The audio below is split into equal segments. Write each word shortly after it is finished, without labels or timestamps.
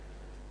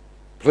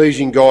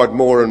pleasing God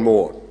more and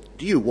more.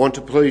 Do you want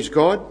to please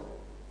God?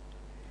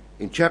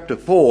 In chapter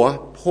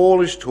 4,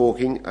 Paul is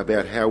talking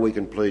about how we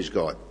can please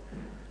God.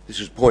 This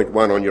is point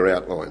 1 on your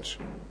outlines.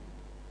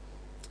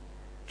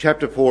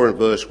 Chapter 4 and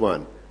verse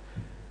 1.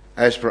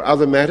 As for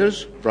other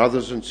matters,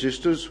 brothers and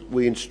sisters,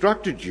 we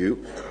instructed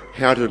you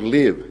how to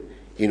live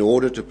in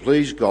order to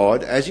please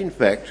God, as in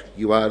fact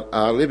you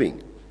are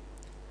living.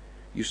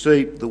 You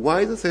see, the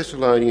way the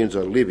Thessalonians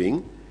are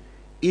living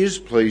is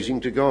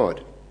pleasing to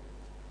God.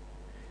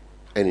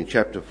 And in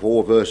chapter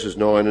 4, verses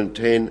 9 and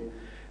 10,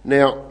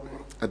 now,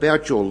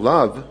 about your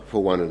love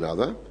for one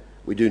another,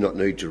 we do not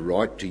need to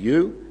write to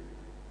you.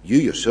 You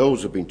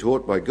yourselves have been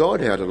taught by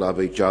God how to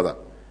love each other.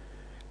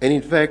 And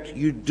in fact,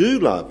 you do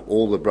love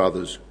all the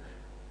brothers,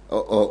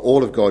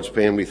 all of God's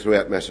family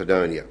throughout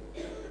Macedonia.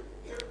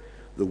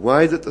 The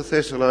way that the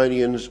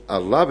Thessalonians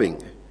are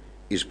loving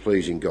is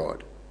pleasing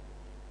God.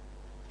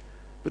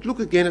 But look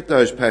again at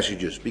those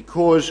passages,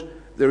 because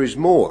there is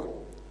more.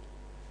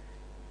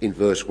 In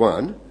verse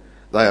 1,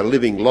 they are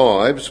living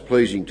lives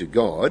pleasing to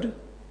God,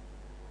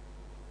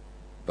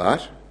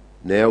 but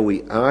now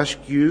we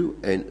ask you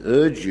and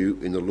urge you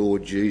in the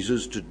Lord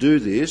Jesus to do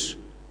this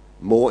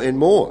more and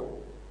more.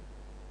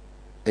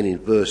 And in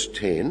verse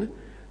 10,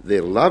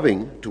 their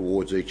loving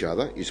towards each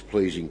other is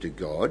pleasing to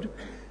God,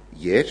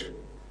 yet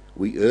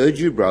we urge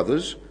you,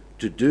 brothers,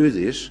 to do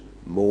this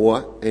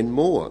more and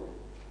more.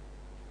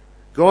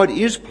 God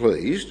is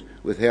pleased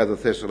with how the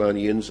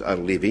Thessalonians are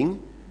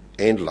living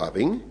and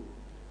loving,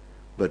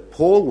 but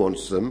Paul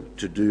wants them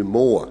to do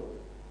more.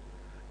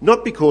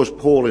 Not because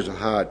Paul is a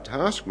hard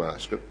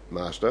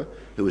taskmaster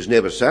who is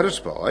never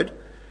satisfied,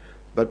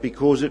 but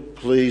because it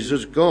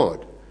pleases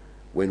God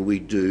when we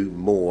do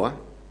more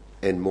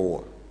and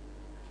more.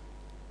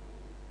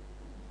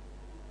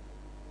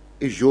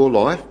 Is your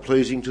life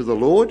pleasing to the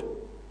Lord?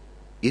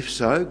 If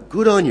so,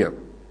 good on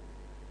you.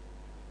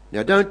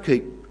 Now don't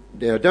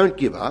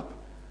give up.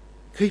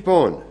 Keep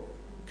on.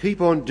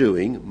 Keep on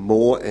doing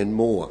more and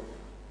more.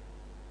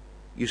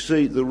 You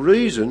see, the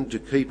reason to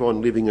keep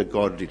on living a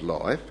godly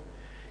life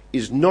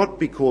is not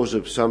because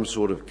of some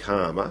sort of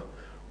karma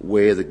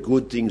where the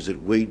good things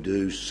that we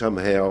do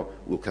somehow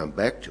will come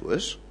back to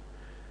us.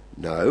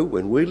 No,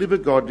 when we live a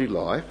godly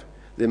life,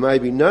 there may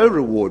be no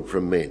reward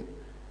from men.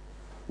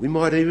 We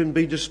might even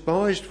be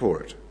despised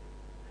for it.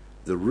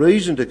 The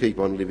reason to keep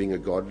on living a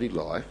godly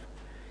life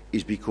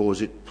is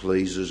because it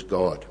pleases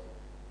God.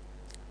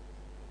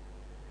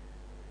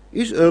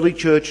 Is early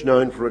church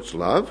known for its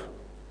love?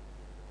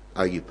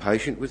 Are you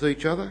patient with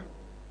each other?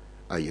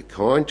 Are you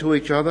kind to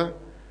each other?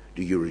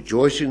 Do you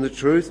rejoice in the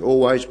truth,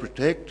 always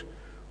protect,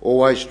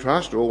 always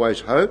trust, always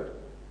hope?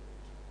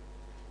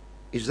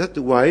 Is that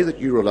the way that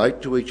you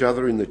relate to each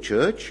other in the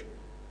church?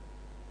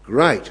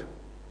 Great.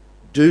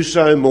 Do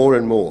so more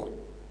and more.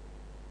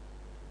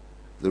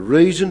 The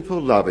reason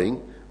for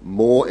loving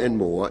more and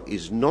more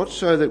is not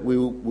so that we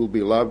will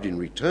be loved in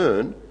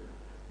return.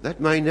 That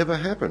may never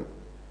happen.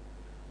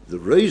 The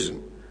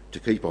reason to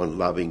keep on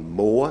loving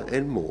more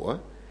and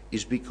more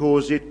is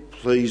because it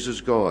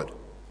pleases God.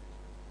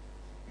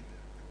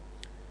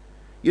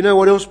 You know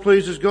what else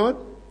pleases God?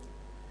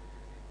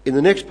 In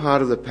the next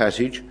part of the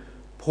passage,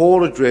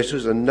 Paul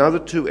addresses another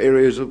 2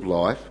 areas of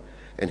life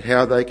and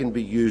how they can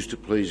be used to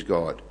please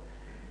God.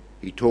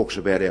 He talks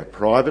about our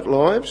private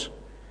lives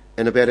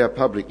and about our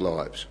public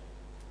lives.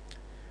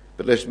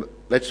 But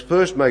let's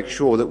first make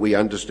sure that we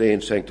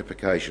understand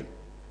sanctification.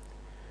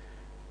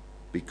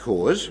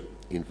 Because,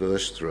 in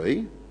verse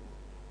 3,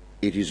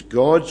 it is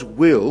God's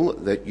will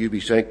that you be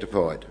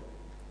sanctified.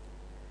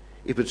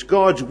 If it's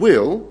God's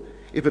will,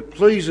 if it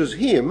pleases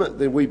Him,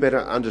 then we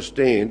better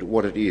understand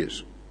what it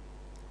is.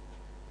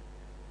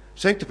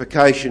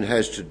 Sanctification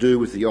has to do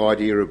with the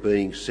idea of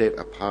being set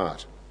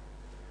apart,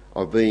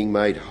 of being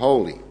made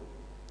holy.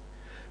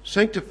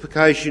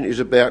 Sanctification is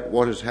about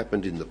what has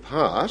happened in the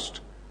past,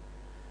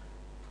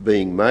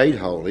 being made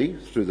holy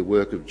through the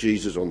work of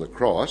Jesus on the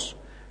cross,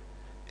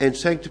 and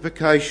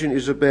sanctification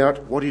is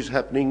about what is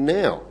happening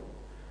now,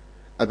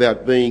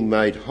 about being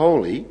made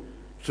holy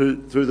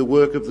through the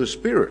work of the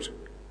Spirit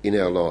in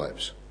our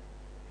lives.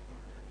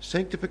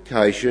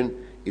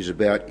 Sanctification is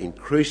about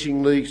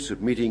increasingly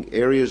submitting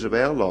areas of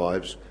our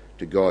lives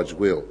to God's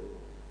will.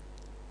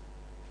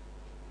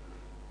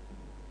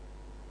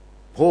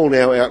 Paul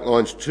now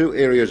outlines 2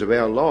 areas of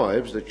our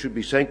lives that should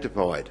be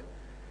sanctified,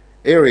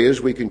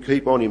 areas we can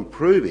keep on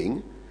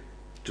improving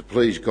to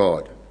please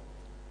God.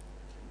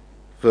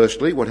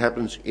 Firstly, what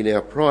happens in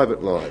our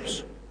private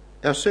lives,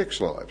 our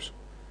sex lives.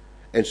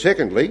 And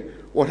secondly,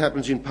 what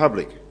happens in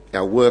public,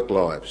 our work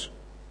lives.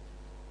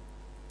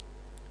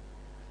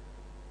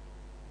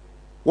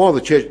 While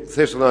the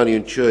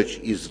Thessalonian church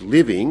is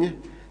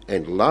living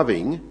and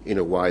loving in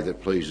a way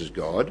that pleases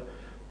God,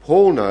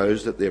 Paul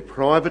knows that their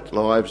private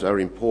lives are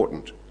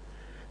important,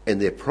 and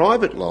their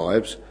private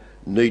lives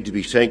need to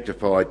be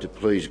sanctified to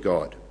please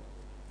God.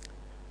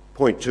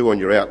 Point 2 on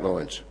your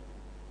outlines.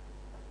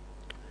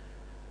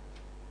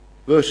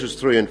 Verses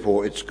 3 and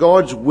 4. It's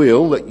God's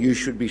will that you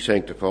should be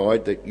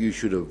sanctified, that you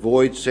should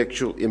avoid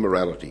sexual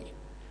immorality,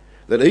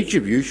 that each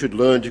of you should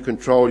learn to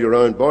control your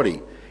own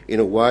body in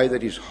a way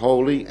that is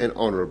holy and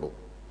honourable.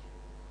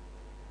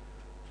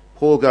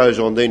 Paul goes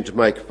on then to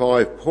make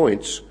 5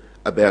 points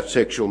about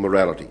sexual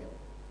morality.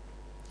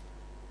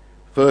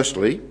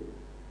 Firstly,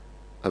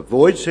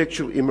 avoid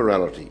sexual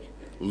immorality.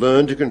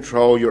 Learn to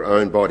control your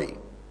own body.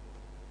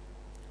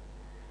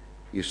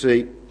 You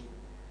see,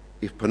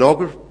 if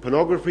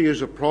pornography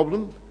is a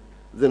problem,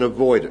 then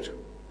avoid it.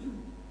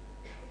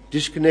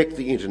 Disconnect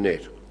the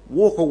internet.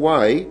 Walk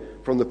away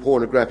from the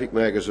pornographic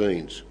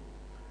magazines.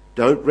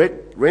 Don't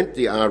rent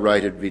the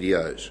R-rated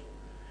videos.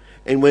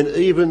 And when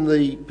even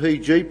the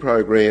PG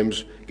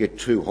programs get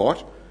too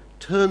hot,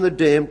 turn the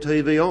damn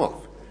TV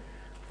off.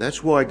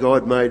 That's why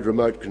God made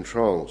remote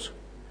controls.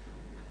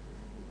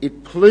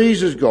 It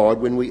pleases God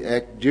when we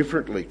act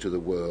differently to the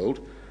world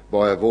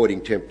by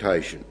avoiding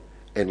temptation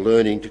and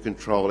learning to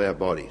control our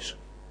bodies.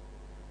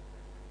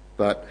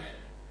 But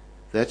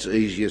that's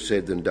easier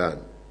said than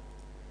done.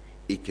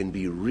 It can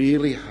be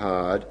really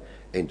hard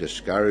and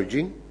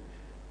discouraging,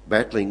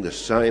 battling the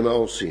same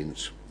old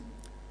sins.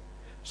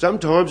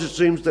 Sometimes it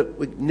seems that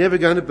we're never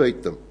going to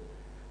beat them.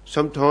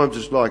 Sometimes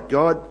it's like,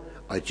 God,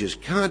 I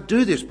just can't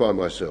do this by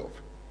myself.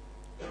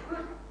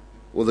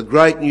 Well, the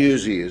great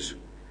news is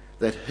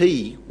that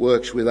He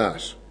works with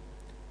us.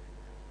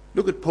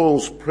 Look at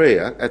Paul's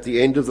prayer at the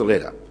end of the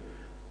letter.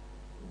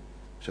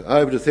 So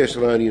over to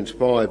Thessalonians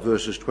 5,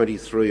 verses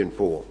 23 and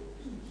 4.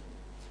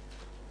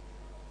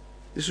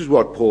 This is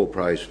what Paul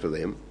prays for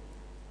them.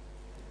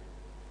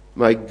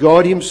 May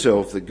God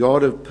Himself, the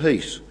God of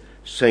peace,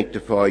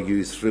 sanctify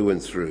you through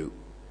and through.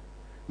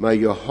 May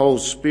your whole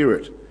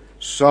spirit,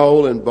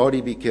 soul and body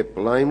be kept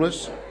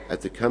blameless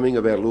at the coming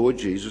of our Lord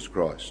Jesus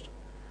Christ.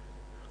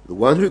 The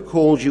one who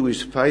calls you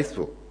is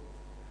faithful,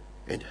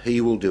 and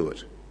He will do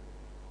it.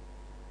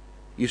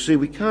 You see,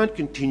 we can't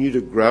continue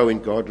to grow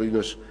in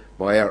godliness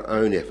by our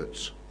own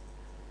efforts,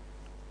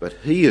 but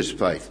He is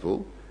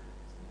faithful,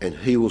 and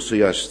He will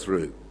see us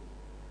through.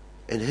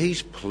 And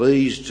He's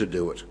pleased to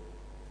do it.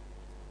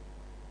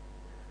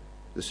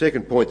 The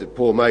second point that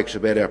Paul makes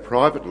about our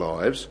private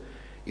lives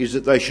is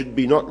that they should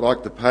be not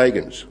like the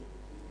pagans.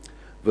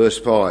 Verse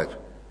 5,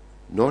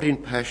 not in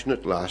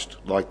passionate lust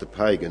like the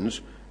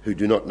pagans who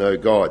do not know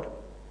God.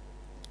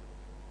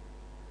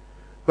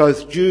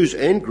 Both Jews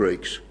and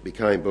Greeks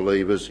became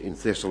believers in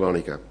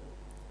Thessalonica.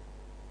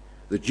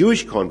 The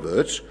Jewish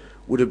converts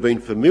would have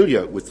been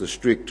familiar with the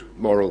strict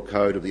moral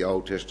code of the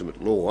Old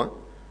Testament law.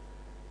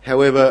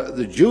 However,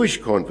 the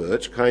Jewish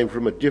converts came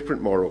from a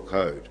different moral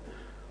code,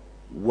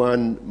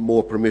 one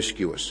more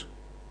promiscuous.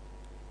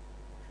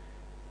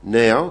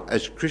 Now,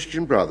 as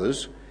Christian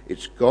brothers,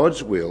 it's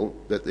God's will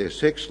that their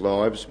sex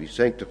lives be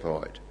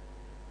sanctified,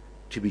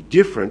 to be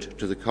different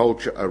to the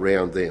culture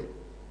around them.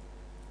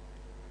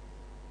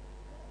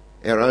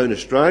 Our own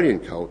Australian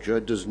culture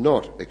does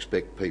not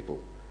expect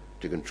people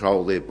to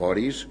control their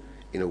bodies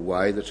in a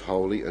way that's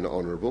holy and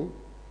honourable.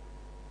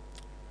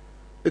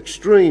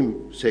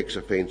 Extreme sex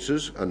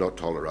offences are not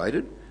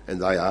tolerated,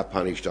 and they are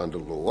punished under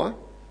law.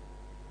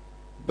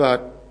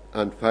 But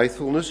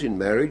unfaithfulness in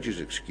marriage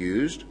is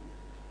excused.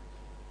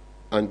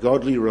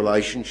 Ungodly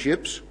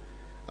relationships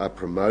are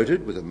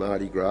promoted with a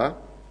Mardi Gras.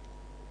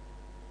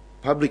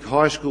 Public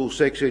high school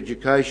sex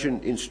education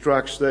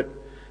instructs that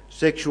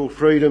sexual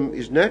freedom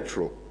is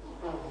natural,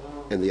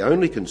 and the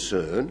only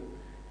concern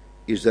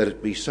is that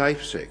it be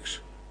safe sex.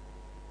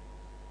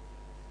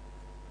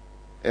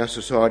 Our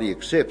society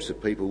accepts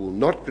that people will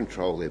not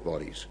control their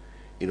bodies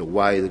in a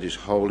way that is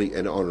holy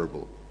and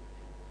honourable.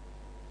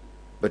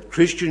 But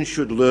Christians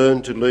should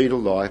learn to lead a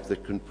life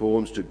that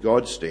conforms to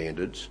God's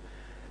standards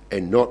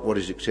and not what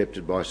is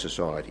accepted by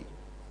society.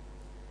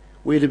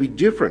 We're to be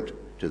different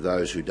to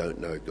those who don't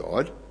know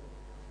God.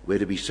 We're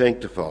to be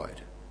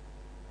sanctified,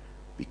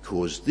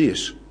 because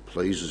this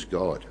pleases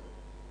God.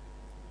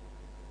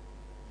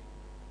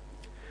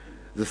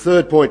 The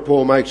third point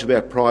Paul makes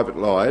about private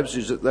lives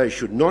is that they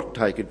should not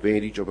take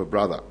advantage of a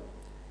brother.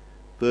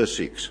 Verse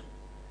 6.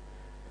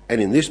 And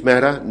in this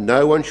matter,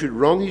 no one should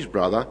wrong his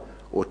brother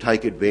or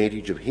take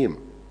advantage of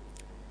him.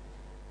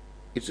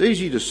 It's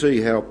easy to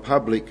see how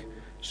public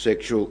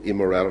sexual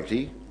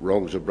immorality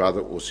wrongs a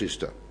brother or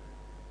sister.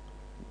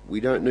 We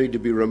don't need to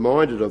be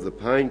reminded of the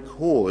pain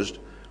caused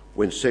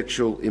when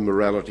sexual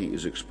immorality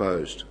is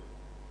exposed.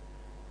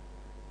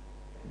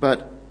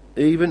 But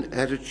even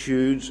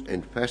attitudes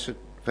and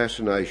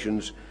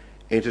fascinations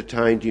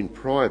entertained in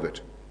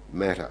private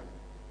matter.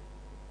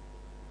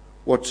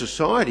 What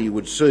society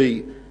would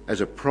see as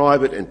a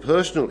private and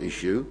personal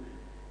issue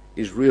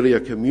is really a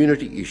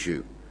community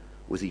issue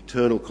with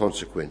eternal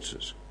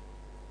consequences.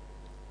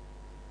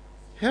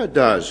 How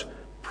does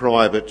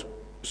private,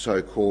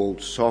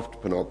 so-called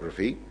soft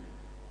pornography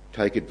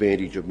take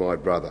advantage of my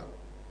brother?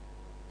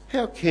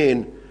 How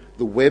can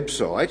the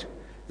website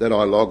that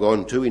I log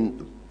on to in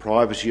the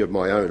privacy of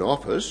my own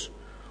office,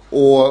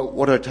 or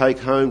what I take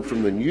home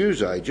from the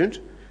newsagent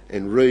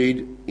and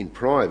read in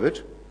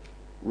private,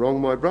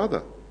 wrong my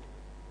brother?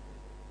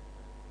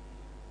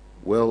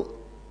 Well,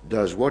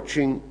 does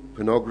watching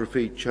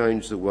pornography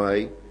change the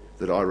way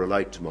that I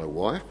relate to my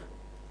wife?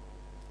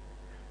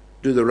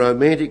 Do the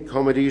romantic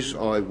comedies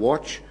I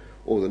watch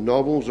or the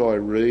novels I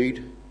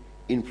read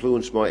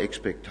influence my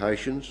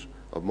expectations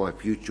of my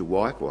future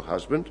wife or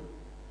husband?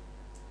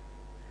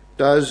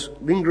 Does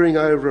lingering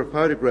over a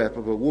photograph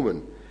of a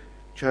woman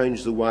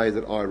change the way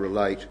that I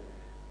relate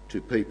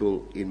to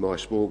people in my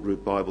small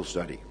group Bible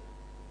study?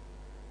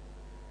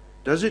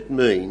 Does it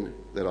mean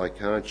that I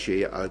can't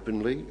share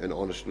openly and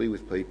honestly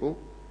with people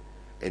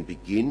and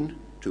begin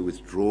to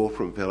withdraw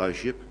from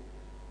fellowship?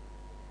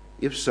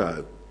 If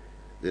so,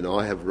 then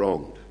I have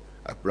wronged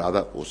a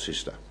brother or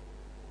sister.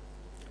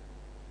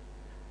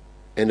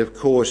 And of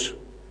course,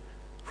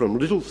 from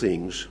little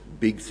things,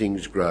 big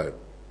things grow.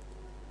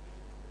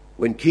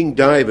 When King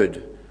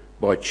David,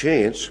 by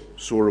chance,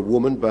 saw a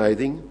woman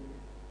bathing,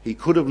 he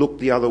could have looked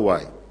the other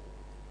way.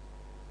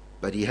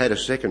 But he had a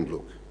second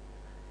look.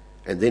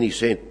 And then he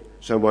sent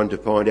someone to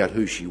find out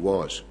who she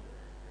was.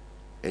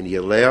 And he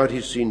allowed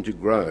his sin to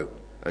grow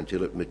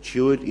until it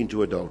matured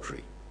into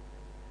adultery.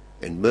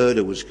 And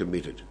murder was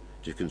committed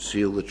to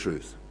conceal the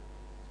truth.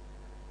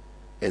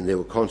 And there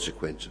were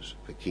consequences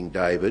for King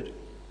David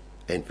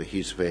and for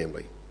his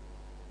family.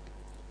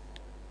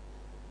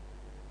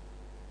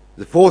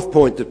 The fourth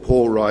point that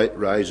Paul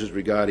raises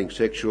regarding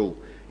sexual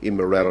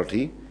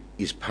immorality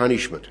is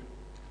punishment.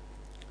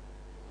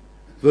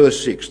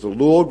 Verse 6, the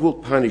Lord will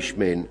punish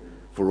men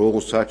for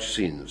all such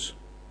sins.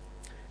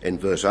 And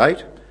verse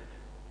 8,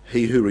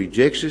 he who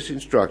rejects this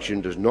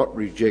instruction does not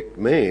reject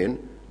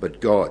man,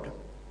 but God.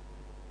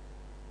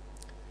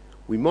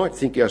 We might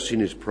think our sin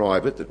is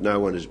private, that no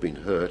one has been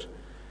hurt,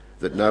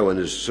 that no one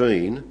has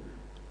seen,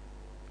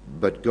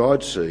 but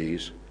God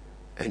sees,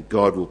 and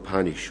God will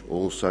punish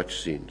all such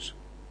sins.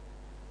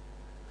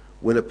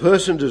 When a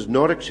person does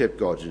not accept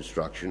God's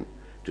instruction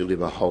to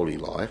live a holy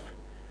life,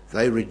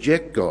 they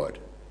reject God.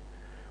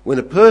 When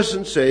a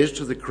person says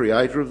to the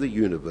Creator of the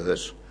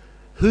universe,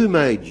 "Who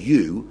made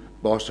you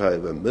boss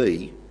over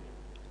me?"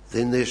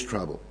 then there's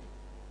trouble.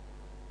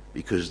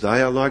 Because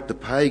they are like the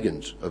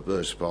pagans of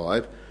verse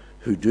 5,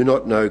 who do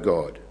not know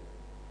God.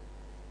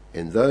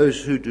 And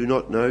those who do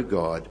not know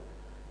God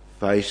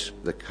face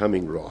the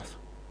coming wrath.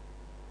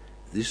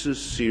 This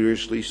is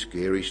seriously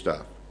scary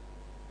stuff.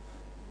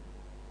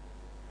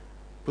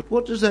 But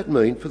what does that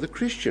mean for the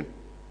Christian?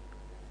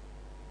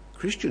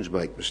 Christians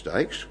make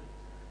mistakes.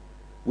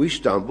 We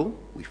stumble,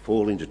 we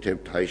fall into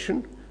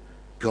temptation.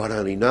 God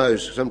only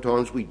knows,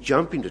 sometimes we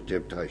jump into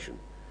temptation.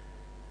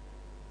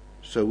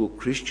 So will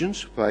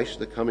Christians face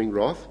the coming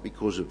wrath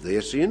because of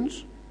their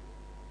sins?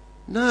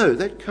 No,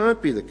 that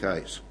can't be the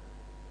case.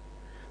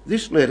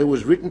 This letter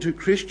was written to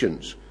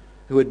Christians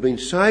who had been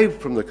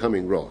saved from the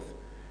coming wrath.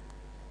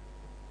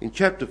 In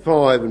chapter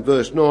 5 and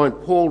verse 9,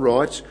 Paul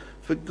writes,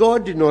 "For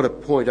God did not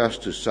appoint us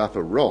to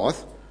suffer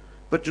wrath,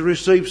 but to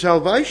receive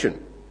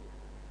salvation."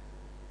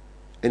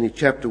 And in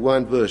chapter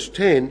 1 verse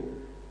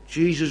 10,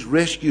 Jesus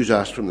rescues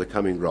us from the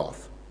coming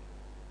wrath.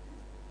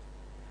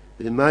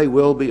 There may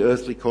well be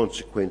earthly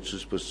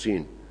consequences for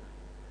sin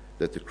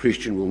that the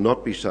Christian will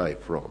not be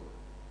saved from,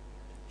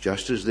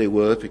 just as there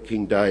were for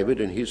King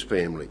David and his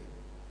family.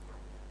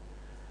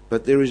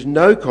 But there is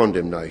no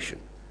condemnation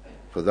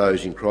for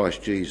those in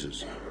Christ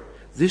Jesus.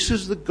 This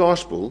is the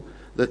gospel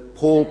that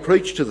Paul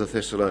preached to the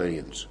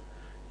Thessalonians.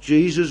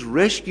 Jesus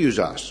rescues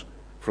us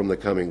from the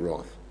coming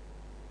wrath.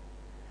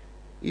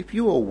 If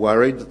you are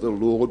worried that the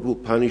Lord will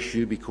punish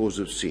you because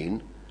of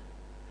sin,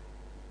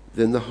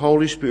 then the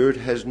Holy Spirit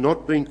has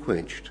not been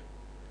quenched.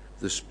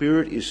 The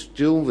Spirit is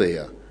still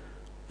there,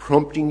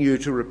 prompting you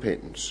to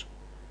repentance.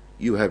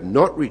 You have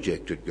not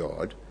rejected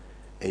God,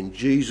 and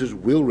Jesus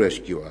will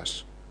rescue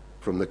us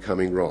from the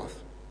coming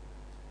wrath.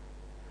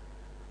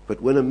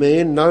 But when a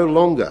man no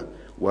longer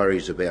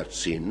worries about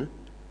sin,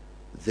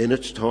 then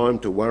it's time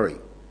to worry,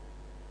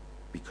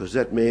 because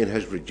that man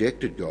has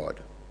rejected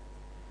God.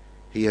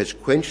 He has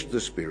quenched the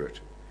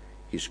Spirit,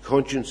 his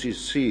conscience is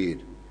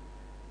seared,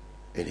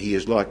 and he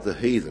is like the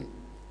heathen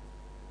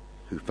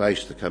who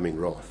face the coming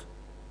wrath.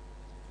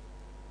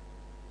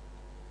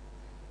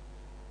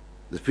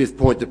 The fifth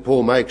point that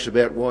Paul makes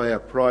about why our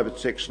private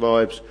sex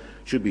lives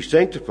should be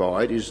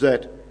sanctified is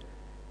that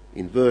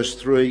in verse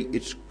 3,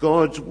 it's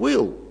God's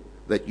will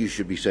that you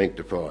should be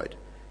sanctified.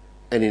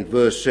 And in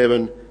verse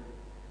 7,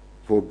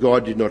 for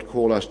God did not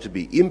call us to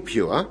be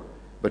impure,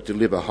 but to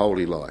live a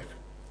holy life.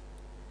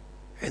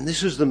 And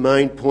this is the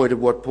main point of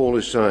what Paul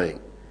is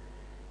saying.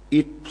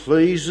 It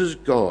pleases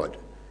God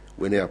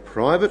when our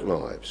private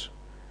lives,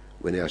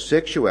 when our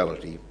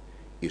sexuality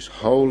is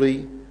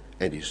holy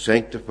and is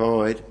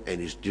sanctified and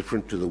is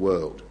different to the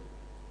world.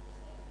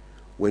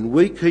 When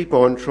we keep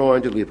on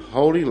trying to live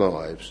holy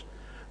lives,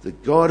 the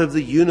God of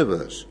the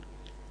universe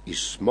is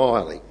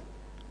smiling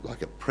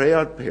like a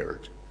proud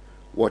parent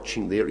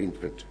watching their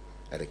infant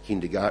at a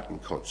kindergarten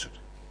concert.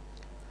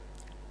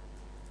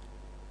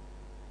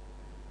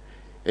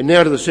 And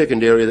now to the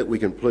second area that we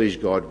can please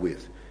God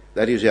with.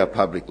 That is our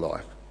public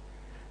life.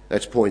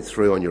 That's point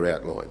 3 on your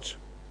outlines.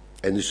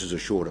 And this is a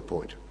shorter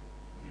point.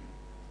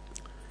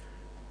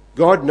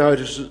 God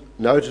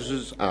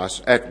notices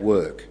us at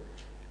work,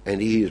 and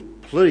he is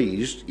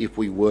pleased if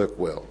we work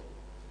well.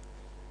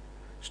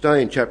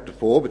 Stay in chapter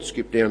 4, but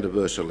skip down to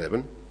verse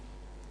 11.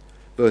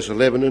 Verse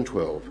 11 and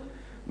 12.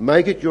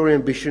 Make it your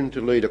ambition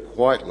to lead a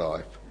quiet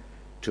life,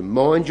 to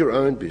mind your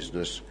own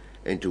business,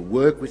 and to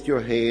work with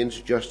your hands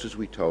just as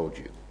we told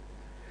you,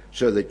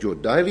 so that your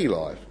daily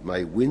life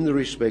may win the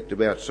respect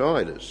of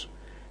outsiders,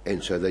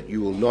 and so that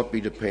you will not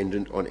be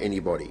dependent on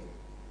anybody.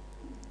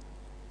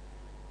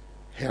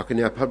 How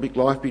can our public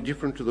life be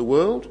different to the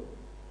world?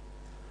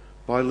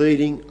 By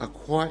leading a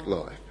quiet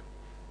life,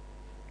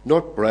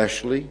 not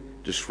brashly,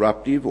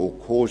 disruptive or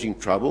causing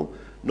trouble,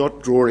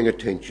 not drawing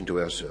attention to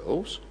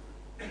ourselves,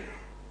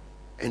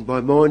 and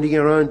by minding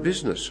our own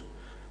business,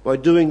 by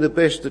doing the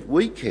best that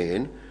we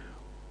can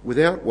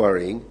without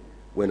worrying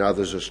when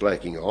others are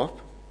slacking off,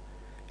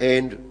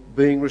 and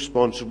being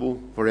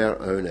responsible for our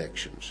own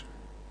actions.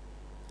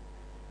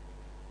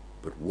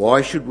 But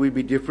why should we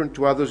be different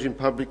to others in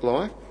public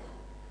life?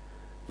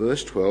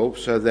 Verse 12,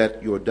 so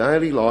that your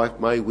daily life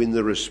may win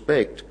the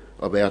respect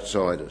of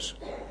outsiders.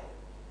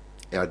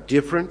 Our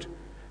different,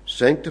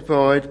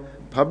 sanctified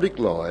public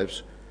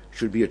lives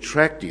should be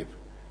attractive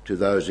to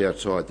those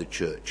outside the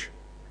church,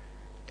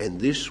 and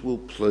this will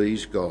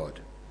please God.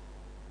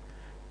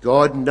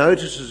 God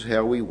notices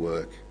how we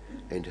work,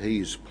 and he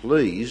is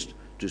pleased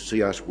to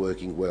see us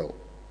working well.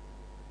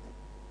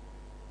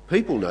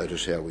 People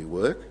notice how we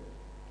work.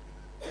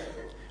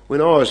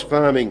 When I was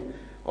farming,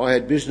 I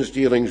had business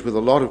dealings with a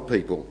lot of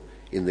people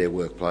in their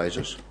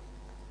workplaces.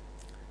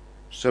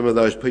 Some of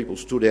those people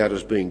stood out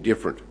as being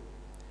different.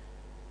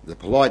 The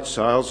polite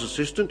sales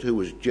assistant who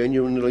was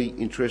genuinely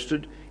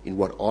interested in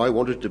what I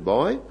wanted to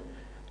buy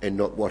and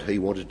not what he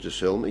wanted to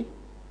sell me.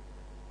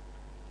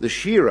 The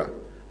shearer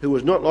who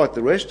was not like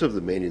the rest of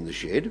the men in the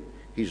shed.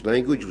 His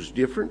language was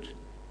different.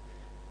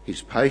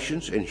 His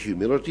patience and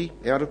humility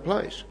out of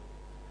place.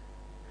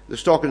 The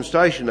stock and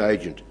station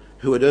agent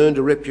who had earned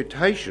a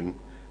reputation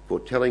for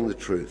telling the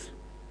truth.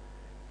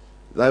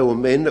 They were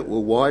men that were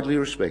widely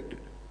respected.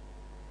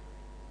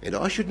 And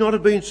I should not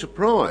have been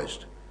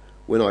surprised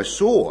when I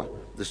saw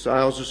the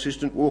sales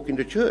assistant walk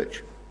into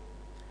church,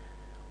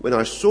 when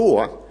I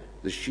saw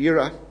the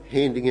shearer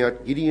handing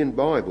out Gideon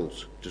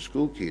Bibles to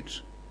school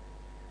kids,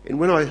 and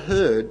when I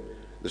heard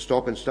the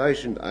stock and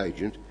station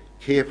agent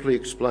carefully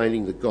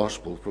explaining the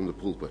gospel from the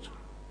pulpit.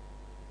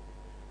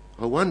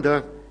 I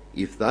wonder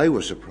if they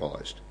were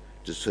surprised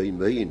to see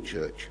me in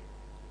church.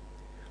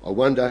 I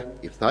wonder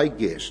if they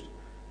guessed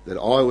that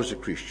I was a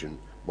Christian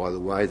by the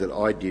way that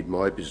I did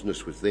my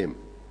business with them.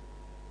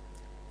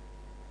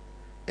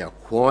 Our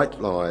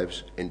quiet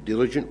lives and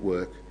diligent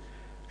work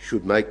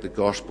should make the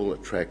gospel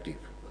attractive.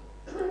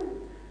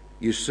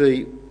 You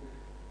see,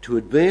 to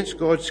advance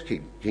God's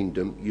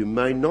kingdom, you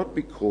may not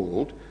be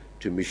called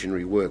to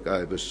missionary work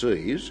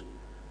overseas,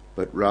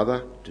 but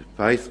rather to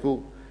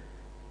faithful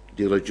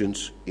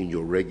diligence in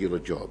your regular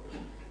job.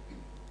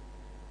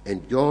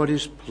 And God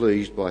is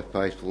pleased by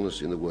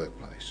faithfulness in the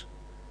workplace.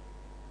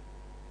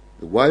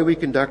 The way we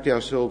conduct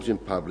ourselves in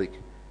public,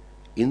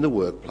 in the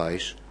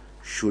workplace,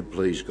 should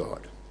please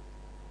God.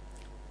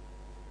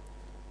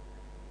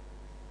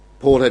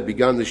 Paul had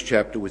begun this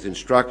chapter with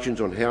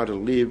instructions on how to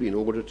live in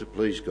order to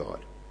please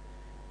God.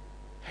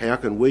 How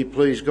can we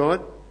please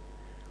God?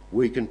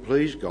 We can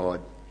please God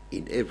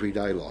in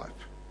everyday life,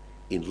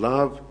 in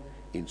love,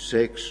 in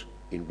sex,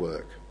 in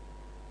work.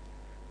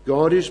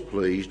 God is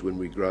pleased when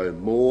we grow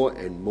more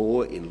and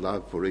more in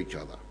love for each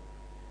other.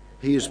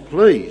 He is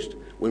pleased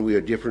when we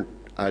are different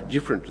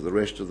to the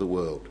rest of the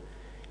world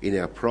in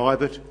our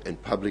private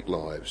and public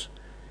lives,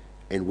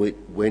 and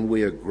when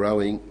we are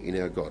growing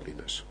in our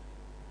godliness.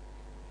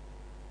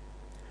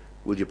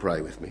 Would you pray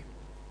with me?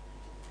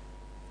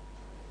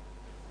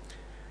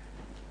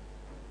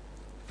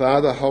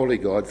 Father, holy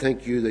God,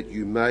 thank you that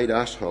you made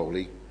us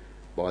holy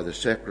by the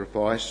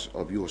sacrifice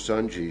of your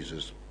Son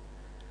Jesus.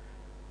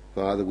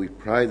 Father, we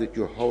pray that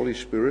your Holy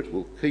Spirit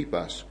will keep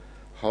us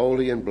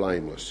holy and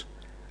blameless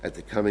at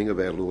the coming of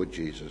our Lord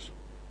Jesus.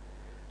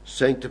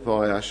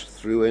 Sanctify us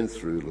through and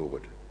through,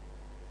 Lord.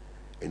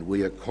 And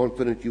we are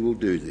confident you will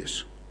do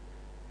this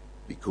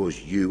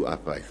because you are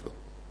faithful.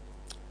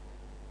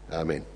 Amen.